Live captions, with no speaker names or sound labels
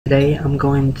Today I'm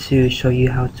going to show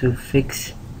you how to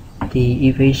fix the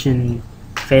evasion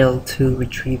fail to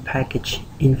retrieve package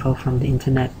info from the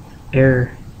internet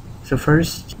error. So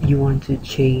first you want to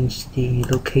change the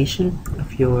location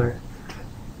of your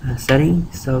setting.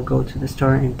 So go to the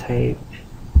start and type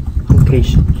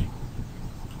location.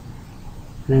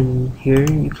 Then here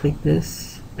you click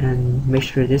this and make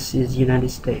sure this is United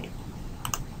States.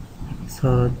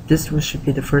 So this should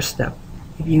be the first step.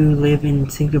 If you live in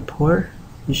Singapore,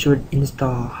 you should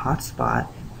install Hotspot,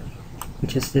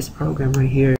 which is this program right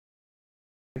here.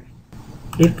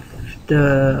 If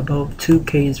the above 2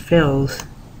 case fails,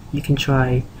 you can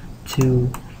try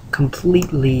to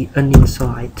completely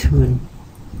uninstall iTune,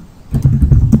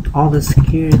 all the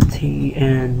security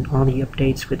and all the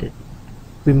updates with it.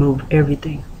 Remove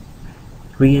everything,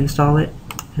 reinstall it,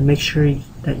 and make sure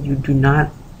that you do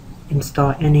not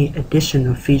install any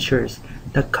additional features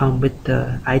that come with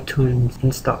the iTunes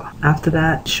install. After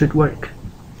that, it should work.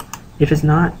 If it's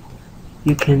not,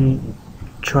 you can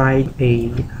try a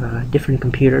different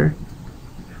computer.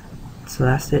 So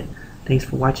that's it. Thanks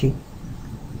for watching.